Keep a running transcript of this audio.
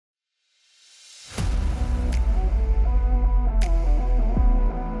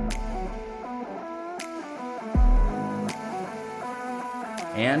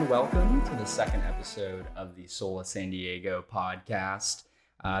And welcome to the second episode of the Sola San Diego podcast.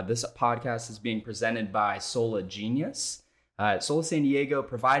 This podcast is being presented by Sola Genius. Sola San Diego,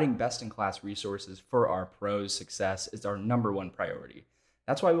 providing best-in-class resources for our pros' success is our number one priority.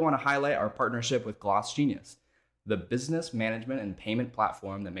 That's why we want to highlight our partnership with Gloss Genius, the business management and payment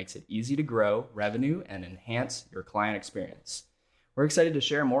platform that makes it easy to grow revenue and enhance your client experience. We're excited to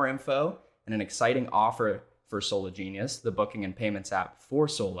share more info and an exciting offer for Sola Genius, the booking and payments app for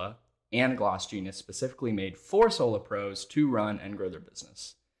Sola, and Gloss Genius specifically made for Sola pros to run and grow their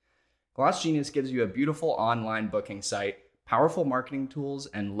business. Gloss Genius gives you a beautiful online booking site, powerful marketing tools,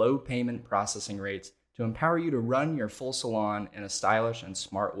 and low payment processing rates to empower you to run your full salon in a stylish and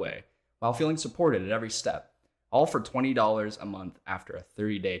smart way while feeling supported at every step, all for $20 a month after a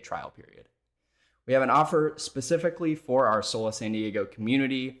 30-day trial period. We have an offer specifically for our Sola San Diego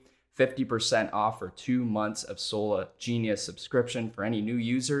community, 50% off for 2 months of Sola Genius subscription for any new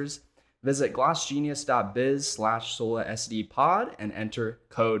users. Visit glossgenius.biz/SolaSDPod and enter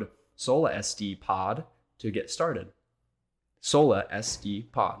code SolaSDPod to get started.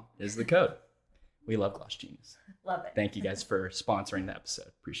 SolaSDPod is the code. We love Gloss Genius. Love it. Thank you guys for sponsoring the episode.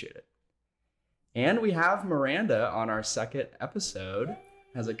 Appreciate it. And we have Miranda on our second episode.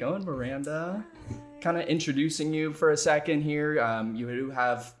 How's it going, Miranda? Kind of introducing you for a second here. You do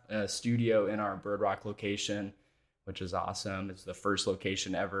have a studio in our Bird Rock location, which is awesome. It's the first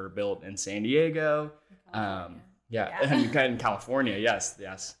location ever built in San Diego. And in California. Yes.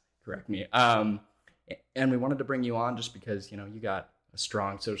 Correct me. And we wanted to bring you on just because, you got a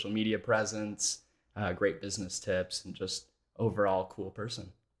strong social media presence, great business tips, and just overall cool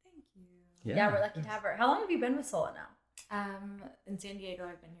person. Thank you. Yeah, we're lucky to have her. How long have you been with Sola now? In San Diego,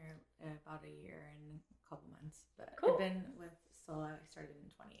 I've been here about a year and a couple months, but cool. I've been with Sola. I started in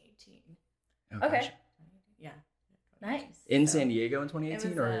 2018. Okay. Yeah. Nice. In San Diego in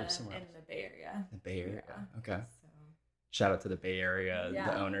 2018 or somewhere else? In the Bay Area. The Bay Area. Yeah. Okay. So. Shout out to the Bay Area,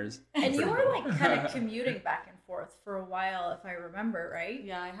 the owners. And you were kind of commuting back and forth for a while, if I remember, right?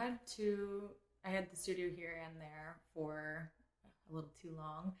 Yeah, I had the studio here and there for a little too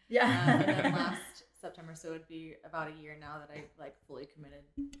long. Yeah. And then last September, so it'd be about a year now that I fully committed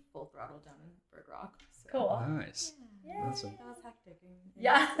full throttle down in Bird Rock. So. Cool. Nice. Yeah. Awesome. That was hectic.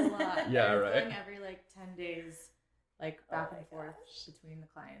 Yeah. A lot. Yeah, I was right. going every 10 days, back and forth between the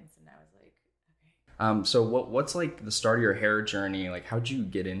clients, and I was like, okay. So what's the start of your hair journey? How'd you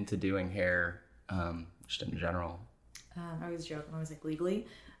get into doing hair, just in general? I was joking. I was legally.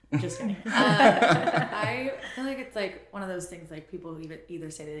 Just kidding. I feel like it's one of those things people either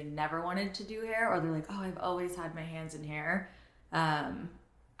say that they never wanted to do hair, or they're like, oh, I've always had my hands in hair.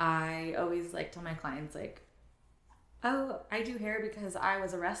 I always tell my clients oh, I do hair because I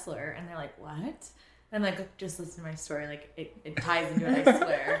was a wrestler, and they're like, what? And I'm just listen to my story. It ties into it, I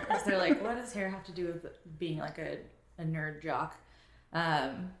swear. So they're like, what does hair have to do with being a nerd jock?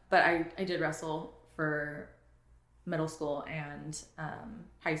 But I did wrestle for middle school and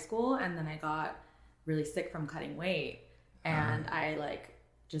high school, and then I got really sick from cutting weight, and I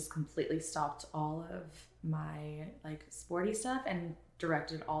just completely stopped all of my sporty stuff and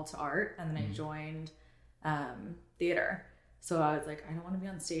directed it all to art, and then I joined theater. So I was I don't want to be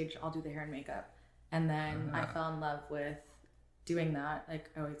on stage, I'll do the hair and makeup. And then I fell in love with doing that. I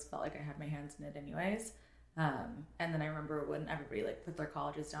always felt like I had my hands in it anyways. And then I remember when everybody put their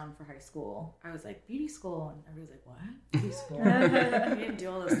colleges down for high school, I was like, beauty school, and everybody's like, what? Beauty school? You didn't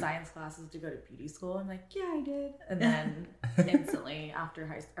do all those science classes to go to beauty school? I'm like, yeah, I did. And then instantly after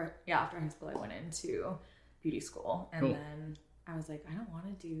high school, I went into beauty school, and then I was like, I don't want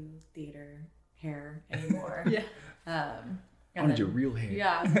to do theater hair anymore. Yeah. I want to do real hair.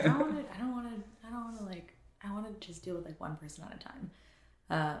 Yeah. I want to just deal with one person at a time.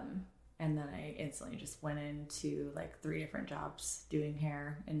 And then I instantly just went into 3 different jobs doing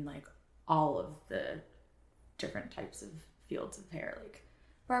hair in all of the different types of fields of hair,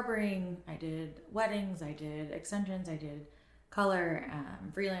 barbering. I did weddings, I did extensions, I did color,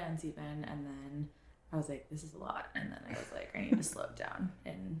 freelance even. And then I was like, this is a lot. And then I was like, I need to slow it down,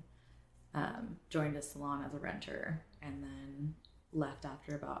 and joined a salon as a renter, and then left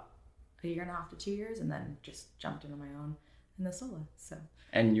after about a year and a half to 2 years, and then just jumped into my own in the Sola. So.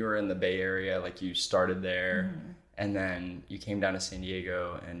 And you were in the Bay Area, you started there, and then you came down to San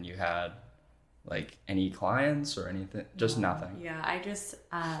Diego, and you had any clients or anything? Just nothing. Yeah, I just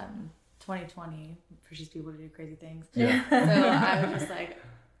 2020 pushes people to do crazy things. Yeah. So I was just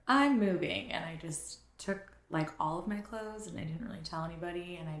I'm moving, and I just took all of my clothes, and I didn't really tell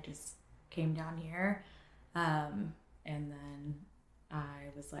anybody, and I just came down here, and then I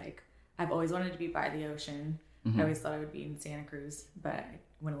was I've always wanted to be by the ocean. I always thought I would be in Santa Cruz, but I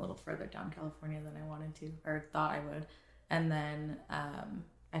went a little further down California than I wanted to or thought I would. And then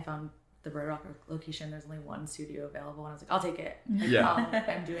I found the Bird Rock location. There's only one studio available, and I was like, I'll take it. Like,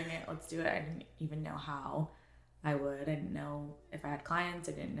 I'm doing it. Let's do it. I didn't even know how I would. I didn't know if I had clients.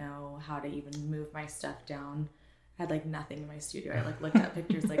 I didn't know how to even move my stuff down. I had like nothing in my studio. I like looked at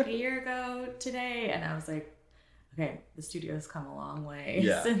pictures like a year ago today, and I was like, okay, the studio's come a long way.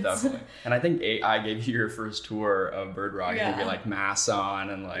 Yeah, definitely. And I think I gave you your first tour of Bird Rock. Yeah. You like masks on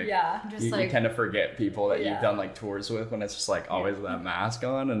and like, just you tend to forget people that you've done like tours with when it's just like always with that mask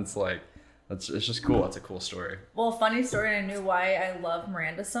on, and it's like, it's just cool. It's a cool story. Well, funny story. I knew why I love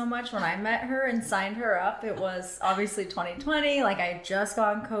Miranda so much. When I met her and signed her up, it was obviously 2020. Like, I had just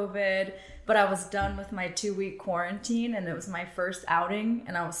gotten COVID, but I was done with my 2-week quarantine, and it was my first outing,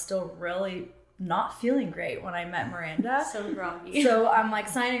 and I was still really not feeling great when I met Miranda. So groggy. So I'm like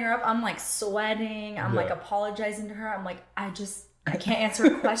signing her up. I'm like sweating. I'm like apologizing to her. I'm like, I can't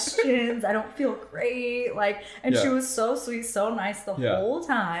answer questions. I don't feel great. Like, and she was so sweet, so nice the whole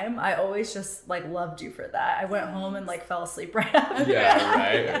time. I always just like loved you for that. I went home and like fell asleep right after. Yeah,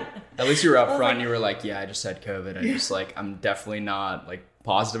 right. At least you were up front. You were like, I just had COVID. I just like, I'm definitely not like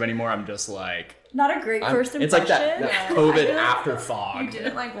positive anymore. I'm just like, not a great first impression. It's like that COVID after fog. You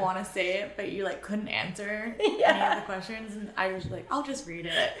didn't like want to say it, but you like couldn't answer any of the questions, and I was like, I'll just read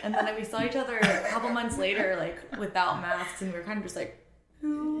it. And then we saw each other a couple months later, like without masks, and we were kind of just like,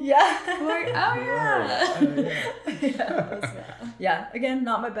 who are you? Yeah. Again,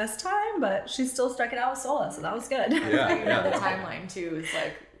 not my best time, but she still stuck it out with Sola, so that was good. The timeline too is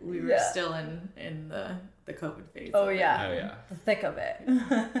like we were still in the COVID phase. Oh yeah, the thick of it.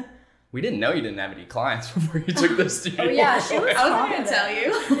 We didn't know you didn't have any clients before you took this studio. Oh yeah, she was I wasn't going to tell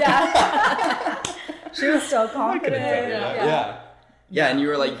you. Yeah. She was so confident. Yeah, and you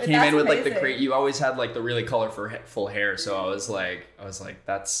were like, came in with like the great, you always had like the really colorful hair. So I was like,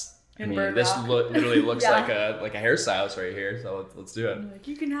 this literally looks like a hairstylist right here. So let's do it. I'm like,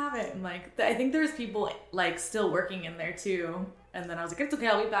 you can have it. And like, I think there's people like still working in there too. And then I was like, it's okay.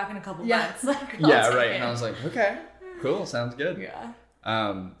 I'll be back in a couple months. Like, right. And I was like, okay, cool. Sounds good. Yeah.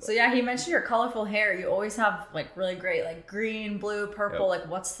 So yeah, he mentioned your colorful hair. You always have like really great, like green, blue, purple. Like,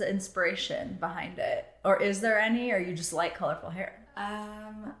 what's the inspiration behind it? Or is there any, or you just like colorful hair?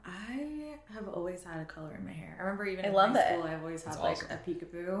 I have always had a color in my hair. I remember even in high school, I've always had like a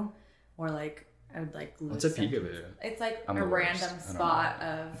peekaboo, or like I would like glue. What's a peekaboo? It's like a random spot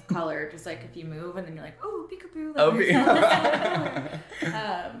of color, just like if you move and then you're like, oh, peekaboo.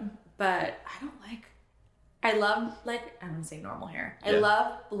 But I don't like. I love like I'm gonna say normal hair. I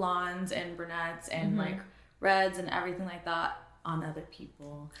love blondes and brunettes and like reds and everything like that on other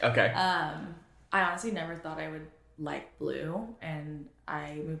people. Okay. I honestly never thought I would like blue, and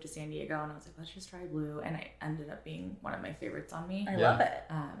I moved to San Diego and I was like, let's just try blue, and it ended up being one of my favorites on me. I love it.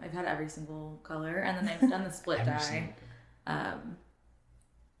 I've had every single color, and then I've done the split dye, and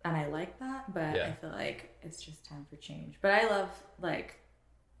I like that, but I feel like it's just time for change. But I love like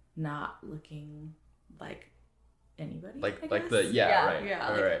not looking like anybody, right.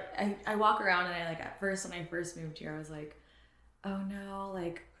 I walk around and I like at first when I first moved here I was like, oh no,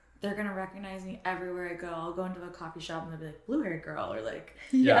 like they're gonna recognize me everywhere I go. I'll go into a coffee shop and they'll be like, blue haired girl, or like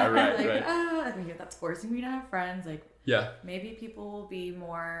right. Oh, I think that's forcing me to have friends. Like maybe people will be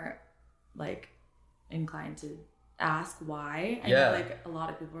more like inclined to ask why. I know like a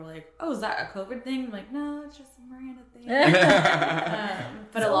lot of people are like, oh, is that a COVID thing? I'm like, no, it's just a Miranda thing.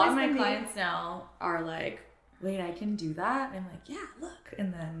 But a lot of my clients now are like, wait, I can do that? And I'm like, yeah, look.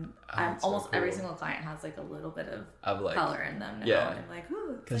 And then almost every single client has like a little bit of like, color in them now. Yeah. And I'm like,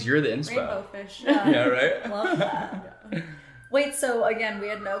 ooh. Because like you're the inspo. Rainbow fish. Yeah, right? Love that. Wait, so again, we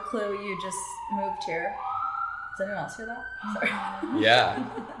had no clue you just moved here. Does anyone else hear that? Sorry. Yeah.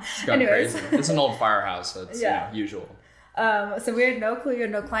 It's gone crazy. It's an old firehouse, so it's usual. So we had no clue, you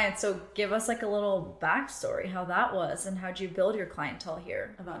had no clients. So give us like a little backstory, how that was, and how'd you build your clientele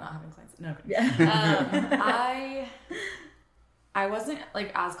here? About not having clients. No. Yeah. I wasn't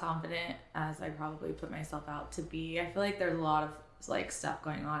like as confident as I probably put myself out to be. I feel like there's a lot of like stuff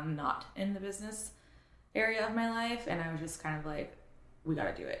going on not in the business area of my life, and I was just kind of like, we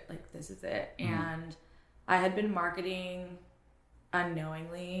got to do it. Like, this is it. And I had been marketing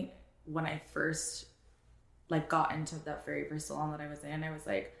unknowingly when I first like got into that very first salon that I was in. I was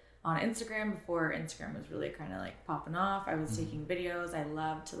like on Instagram before Instagram was really kind of like popping off. I was taking videos. I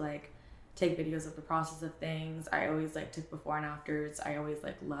loved to like take videos of the process of things. I always like took before and afters. I always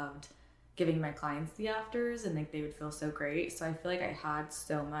like loved giving my clients the afters, and like they would feel so great. So I feel like I had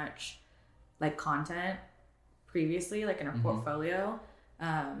so much like content previously, like in a portfolio,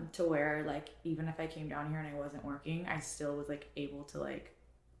 to where like even if I came down here and I wasn't working, I still was like able to like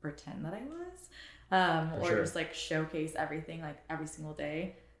pretend that I was, or sure. just like showcase everything like every single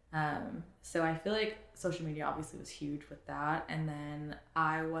day. So I feel like social media obviously was huge with that. And then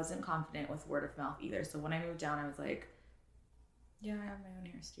I wasn't confident with word of mouth either. So when I moved down, I was like, yeah, I have my own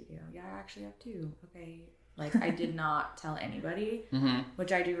hair studio. Yeah, I actually have two. Okay. Like I did not tell anybody,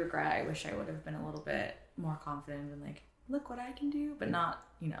 which I do regret. I wish I would have been a little bit more confident and like, look what I can do, but not,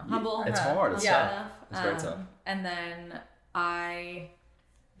 humble. It's hard. It's tough. It's very tough. And then I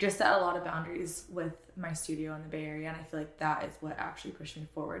just set a lot of boundaries with my studio in the Bay Area. And I feel like that is what actually pushed me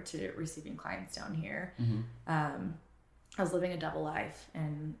forward to receiving clients down here. I was living a double life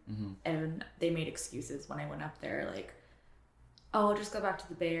and they made excuses when I went up there. Like, oh, I'll just go back to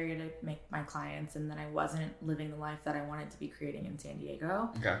the Bay Area to make my clients. And then I wasn't living the life that I wanted to be creating in San Diego.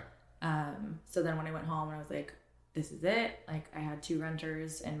 Okay. So then when I went home and I was like, this is it. Like I had 2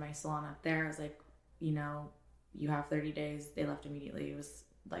 renters in my salon up there. I was like, you have 30 days. They left immediately. It was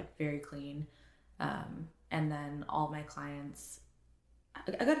like very clean. And then all my clients,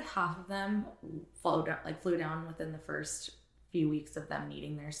 a good half of them flew down within the first few weeks of them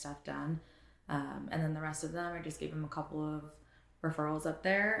needing their stuff done. And then the rest of them, I just gave them a couple of referrals up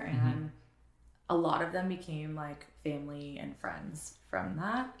there, and a lot of them became like family and friends from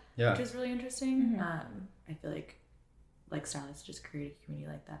that, which is really interesting. I feel like stylists just create a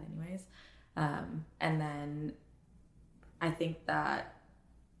community like that anyways. And then I think that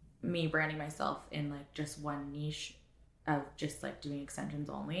me branding myself in like just one niche of just like doing extensions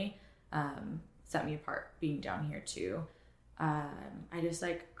only set me apart being down here too. I just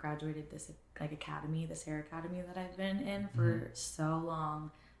like graduated this like academy, this hair academy that I've been in for so long.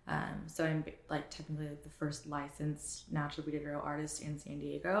 So I'm like technically like the first licensed natural beaded row artist in San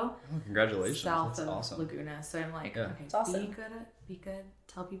Diego. Oh, congratulations. South That's of awesome. Laguna. So I'm like, okay, awesome. be good,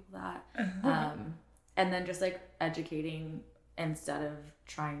 tell people that. And then just like educating instead of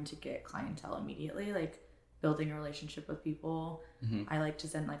trying to get clientele immediately, like building a relationship with people. I like to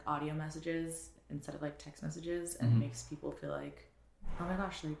send like audio messages instead of like text messages, and it makes people feel like, oh my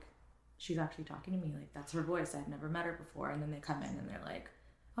gosh, like she's actually talking to me, like that's her voice, I've never met her before. And then they come in and they're like,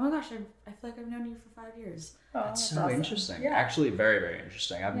 oh my gosh, I feel like I've known you for 5 years. Oh, That's so awesome. interesting. Yeah. Actually, very, very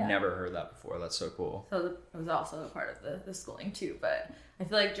interesting. I've never heard that before. That's so cool. So it was also a part of the schooling too, but I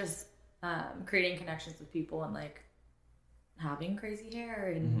feel like just creating connections with people and like having crazy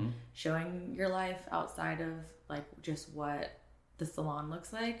hair and showing your life outside of like just what the salon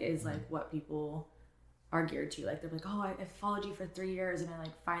looks like is like what people are geared to. Like they're like, oh, I followed you for 3 years and I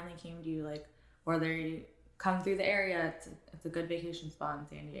like finally came to you, like, or they come through the area. It's a good vacation spot in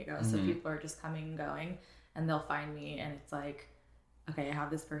San Diego. So people are just coming and going, and they'll find me, and it's like, okay, I have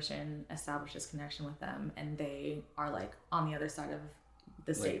this person, establish this connection with them, and they are like on the other side of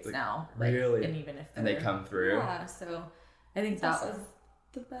the states now. Like, really? And even if they come through. Yeah. So I think that was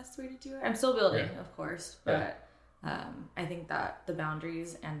the best way to do it. I'm still building, of course, but I think that the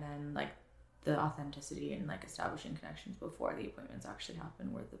boundaries and then like the authenticity and like establishing connections before the appointments actually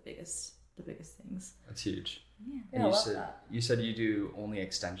happen were the biggest things. That's huge. Yeah. And I love that. You said you do only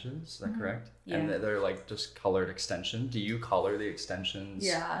extensions, is that correct? Yeah. And they're like just colored extension. Do you color the extensions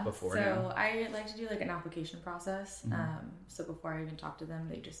beforehand? So I like to do like an application process. So before I even talk to them,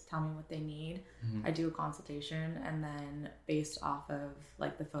 they just tell me what they need. I do a consultation, and then based off of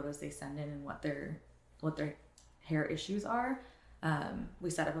like the photos they send in and what their hair issues are,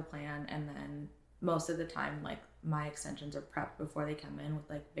 we set up a plan, and then most of the time like my extensions are prepped before they come in with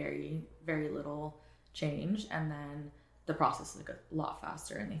like very, very little change, and then the process is like a lot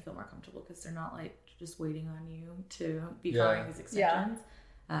faster and they feel more comfortable because they're not like just waiting on you to be coloring these extensions.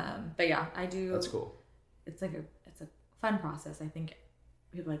 But yeah, I do. That's cool. It's a fun process. I think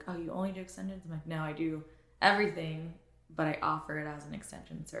people are like, oh, you only do extensions? I'm like, no, I do everything, but I offer it as an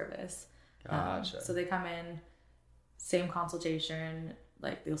extension service. Gotcha. So they come in, same consultation,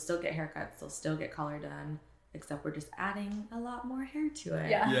 like they'll still get haircuts, they'll still get color done, except we're just adding a lot more hair to it.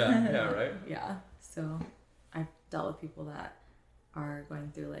 Yeah, right? Yeah. So I've dealt with people that are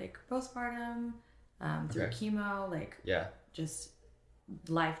going through like postpartum, through chemo, like just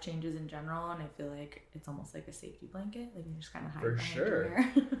life changes in general, and I feel like it's almost like a safety blanket. Like you just kind of hide For behind sure. your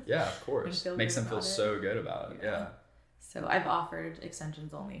hair. Yeah, of course. Makes them feel so good about it. Yeah. So I've offered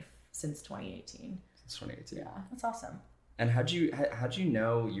extensions only since 2018. Since 2018. Yeah. That's awesome. And how'd you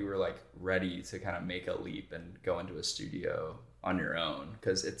know you were like ready to kind of make a leap and go into a studio on your own?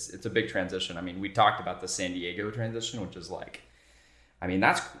 Because it's a big transition. I mean, we talked about the San Diego transition, which is like, I mean,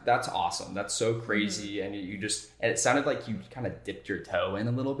 that's awesome. That's so crazy. And and it sounded like you kind of dipped your toe in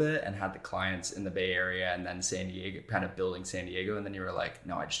a little bit and had the clients in the Bay Area and then San Diego, kind of building San Diego. And then you were like,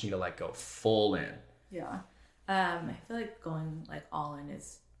 no, I just need to like go full in. Yeah. I feel like going like all in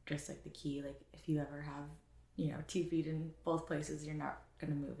is just like the key. Like if you ever have, 2 feet in both places, you're not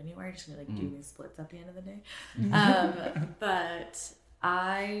gonna move anywhere. You're just gonna like do these splits at the end of the day. But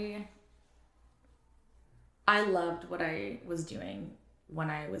I loved what I was doing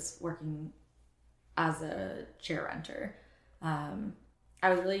when I was working as a chair renter. I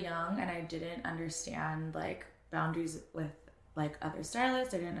was really young and I didn't understand like boundaries with like other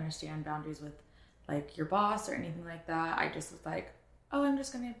stylists. I didn't understand boundaries with like your boss or anything like that. I just was like, oh, I'm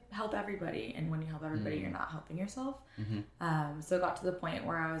just going to help everybody. And when you help everybody, you're not helping yourself. So it got to the point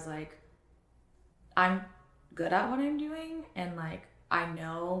where I was like, I'm good at what I'm doing. And like, I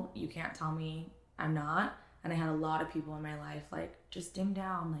know you can't tell me I'm not. And I had a lot of people in my life, like, just dim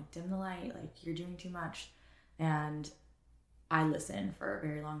down, like dim the light, like you're doing too much. And I listened for a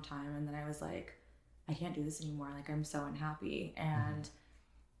very long time. And then I was like, I can't do this anymore. Like, I'm so unhappy. And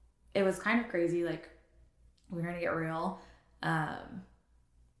it was kind of crazy. Like, we're going to get real.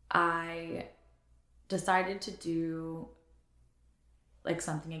 I decided to do like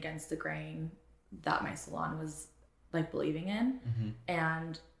something against the grain that my salon was like believing in.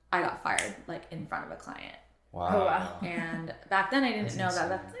 And I got fired like in front of a client. Wow. Oh, wow. And back then I didn't know that.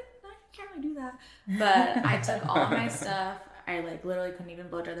 That's like, I can't really do that. But I took all of my stuff. I like literally couldn't even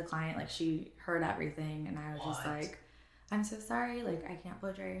blow dry the client. Like she heard everything. And I was just like, I'm so sorry. Like I can't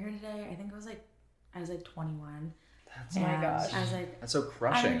blow dry your hair today. I think I was like 21. That's Oh my gosh. I was like, that's so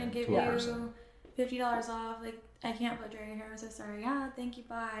crushing. I'm going to give to a person. you $50 off. Like I can't blow dry your hair. I'm so sorry. Yeah, thank you.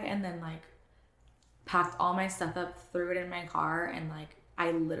 Bye. And then like packed all my stuff up, threw it in my car, and like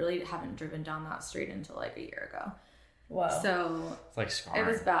I literally haven't driven down that street until like a year ago. Wow. So It's like scarring.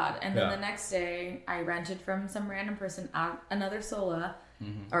 it was bad. And then the next day I rented from some random person at another Sola,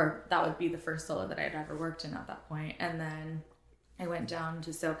 or that would be the first Sola that I'd ever worked in at that point. And then I went down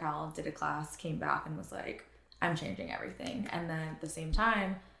to SoCal, did a class, came back and was like, I'm changing everything. And then at the same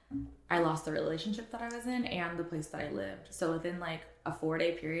time, I lost the relationship that I was in and the place that I lived. So within like a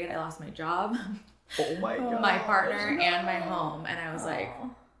 4-day period, I lost my job. Oh my god. My partner and my home. And I was like,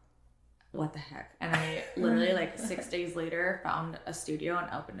 what the heck? And I literally like 6 days later found a studio and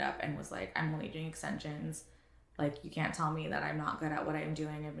opened up and was like, I'm only doing extensions. Like, you can't tell me that I'm not good at what I'm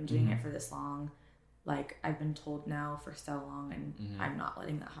doing. I've been doing it for this long. Like, I've been told no for so long, and I'm not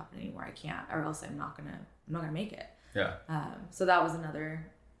letting that happen anymore. I can't, or else I'm not gonna make it. Yeah. So that was another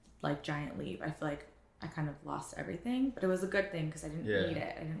like giant leap. I feel like I kind of lost everything, but it was a good thing because I didn't need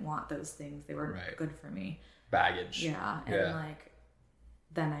it. I didn't want those things. They were good for me. Baggage. Yeah. And like,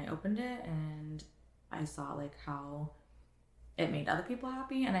 then I opened it and I saw like how it made other people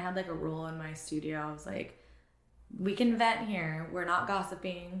happy. And I had like a rule in my studio. I was like, we can vent here. We're not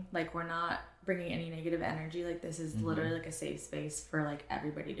gossiping. Like, we're not bringing any negative energy. Like, this is literally like a safe space for like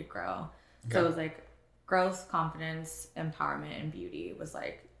everybody to grow. Okay. So it was like growth, confidence, empowerment, and beauty was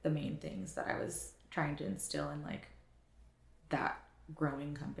like the main things that I was trying to instill in like that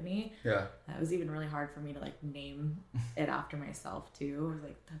growing company. Yeah. It was even really hard for me to like name it after myself too. I was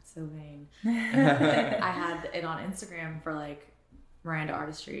like, that's so vain. I had it on Instagram for like Miranda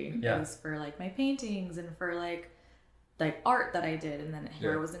Artistry. Yeah. It was for like my paintings and for like art that I did, and then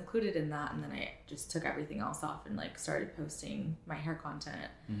hair was included in that, and then I just took everything else off and like started posting my hair content.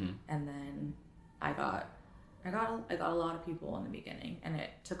 And then I got a lot of people in the beginning, and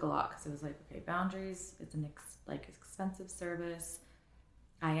it took a lot because it was like, okay, boundaries, it's an expensive service.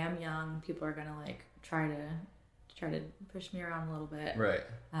 I am young. People are gonna like try to push me around a little bit. Right.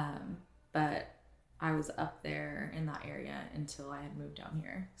 But I was up there in that area until I had moved down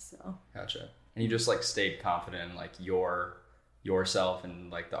here. So gotcha. And you just like stayed confident in like yourself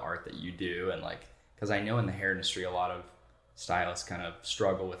and like the art that you do, and like, because I know in the hair industry a lot of stylists kind of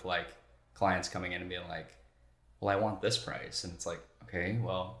struggle with like clients coming in and being like, well, I want this price, and it's like, okay,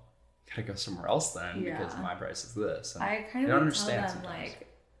 well, you gotta go somewhere else then because my price is this. And I kind of don't understand tell them sometimes. Like,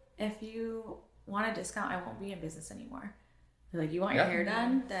 if you want a discount, I won't be in business anymore. Like, you want your hair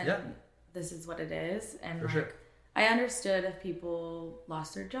done, then this is what it is. And like, sure. I understood if people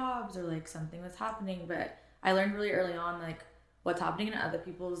lost their jobs or like something was happening, but I learned really early on, like, what's happening in other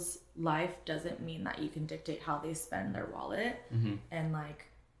people's life doesn't mean that you can dictate how they spend their wallet. And like,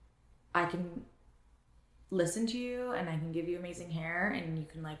 I can listen to you and I can give you amazing hair and you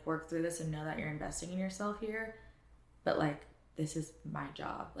can like work through this and know that you're investing in yourself here. But like, this is my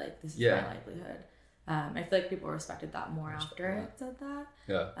job. Like, this is my livelihood. I feel like people respected that more after I said that.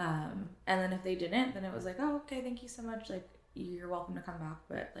 Yeah. And then if they didn't, then it was like, oh, okay, thank you so much. Like, you're welcome to come back,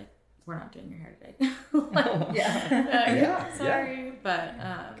 but like, we're not doing your hair today. Like, sorry. But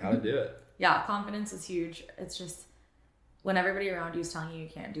gotta do it. Yeah, confidence is huge. It's just when everybody around you is telling you you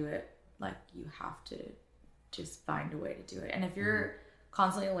can't do it, like, you have to just find a way to do it. And if you're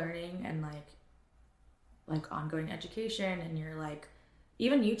constantly learning and like ongoing education, and you're like,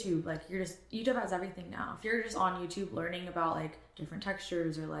 even YouTube, like YouTube has everything now. If you're just on YouTube learning about like different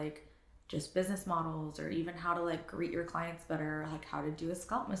textures or like just business models, or even how to like greet your clients better, like how to do a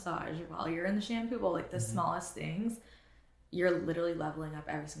scalp massage while you're in the shampoo bowl, like the smallest things, you're literally leveling up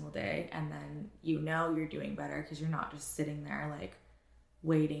every single day. And then you're doing better because you're not just sitting there like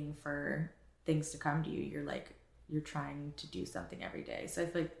waiting for things to come to you. You're trying to do something every day. So I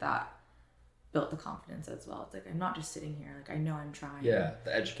feel like that built the confidence as well. It's like, I'm not just sitting here, like I know I'm trying. Yeah,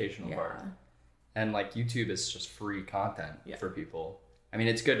 the educational part. And like YouTube is just free content for people. I mean,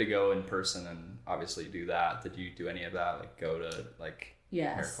 it's good to go in person and obviously do that. Did you do any of that? Like go to like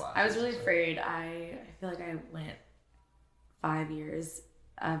hair classes? I was really afraid. I feel like I went 5 years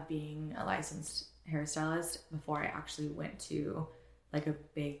of being a licensed hairstylist before I actually went to like a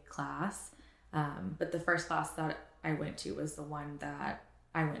big class. But the first class that I went to was the one that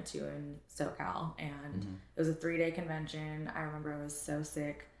I went to in SoCal, and it was a 3-day convention. I remember I was so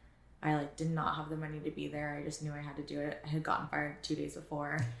sick. I like did not have the money to be there. I just knew I had to do it. I had gotten fired 2 days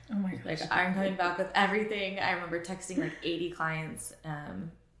before. Oh my gosh. Like, I'm coming back with everything. I remember texting like 80 clients.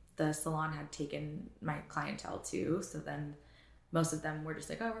 The salon had taken my clientele too. So then most of them were just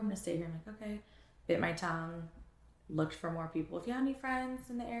like, oh, we're going to stay here. I'm like, okay. Bit my tongue. Looked for more people. If you have any friends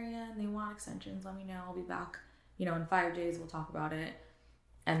in the area and they want extensions, let me know. I'll be back, in 5 days. We'll talk about it.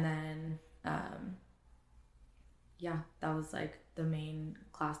 And then, that was like the main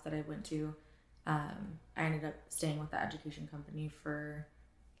class that I went to. I ended up staying with the education company for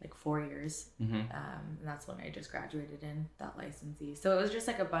like 4 years. And that's when I just graduated in that licensee. So it was just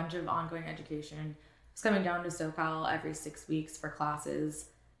like a bunch of ongoing education. I was coming down to SoCal every 6 weeks for classes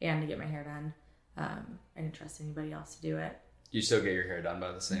and to get my hair done. I didn't trust anybody else to do it. You still get your hair done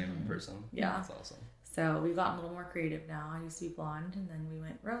by the same person? Yeah. That's awesome. So we've gotten a little more creative now. I used to be blonde, and then we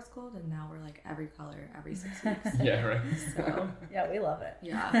went rose gold, and now we're like every color every 6 weeks. Yeah, right. So yeah, we love it.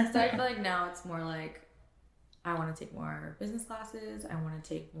 Yeah. So I feel like now it's more like I want to take more business classes. I want to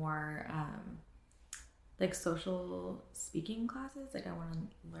take more like social speaking classes. Like I want to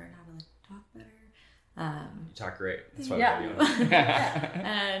learn how to like talk better. You talk great. That's why yeah. I'm doing.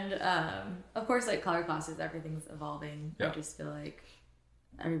 And of course, like color classes, everything's evolving. I just feel like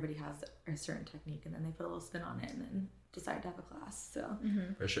everybody has a certain technique, and then they put a little spin on it, and then decide to have a class. So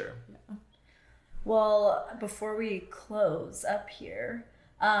for sure. Yeah. Well, before we close up here,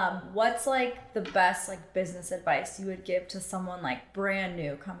 what's like the best like business advice you would give to someone like brand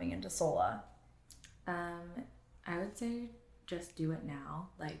new coming into Sola? I would say just do it now.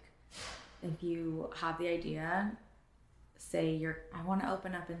 Like if you have the idea, say I want to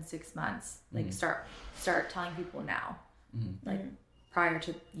open up in 6 months. Like start telling people now. Like prior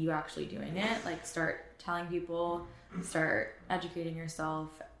to you actually doing it, like start telling people, start educating yourself,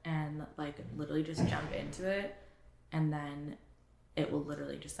 and like literally just jump into it, and then it will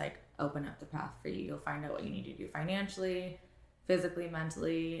literally just like open up the path for you. You'll find out what you need to do financially, physically,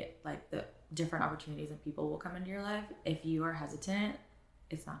 mentally, like the different opportunities and people will come into your life. If you are hesitant,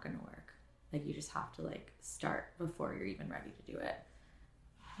 it's not going to work. Like you just have to like start before you're even ready to do it.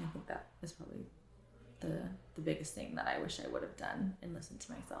 I think that is probably the biggest thing that I wish I would have done and listened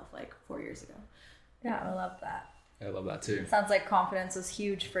to myself like 4 years ago. Yeah, I love that. I love that too. Sounds like confidence was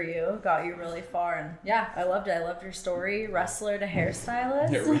huge for you. Got you really far. And yeah, I loved it. I loved your story. Wrestler to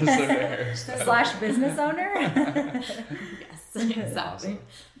hairstylist. Yeah, wrestler to hairstylist. / business owner. Yes, exactly. Awesome.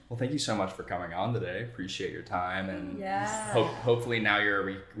 Well, thank you so much for coming on today. Appreciate your time, and yeah. Hopefully now you're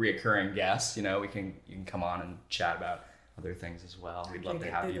a reoccurring guest. You can come on and chat about other things as well. We'd love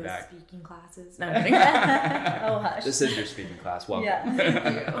to have you back. Speaking classes. No, I'm kidding. Oh, hush. This is your speaking class. Welcome. Yeah.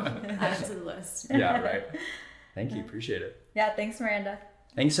 Thank you. Add it to the list. Yeah, right. Thank you. Appreciate it. Yeah, thanks, Miranda.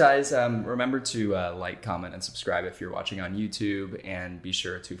 Thanks, guys. Remember to like, comment, and subscribe if you're watching on YouTube, and be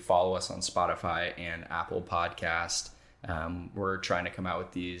sure to follow us on Spotify and Apple Podcast. We're trying to come out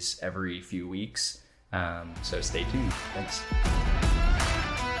with these every few weeks, so stay tuned. Thanks.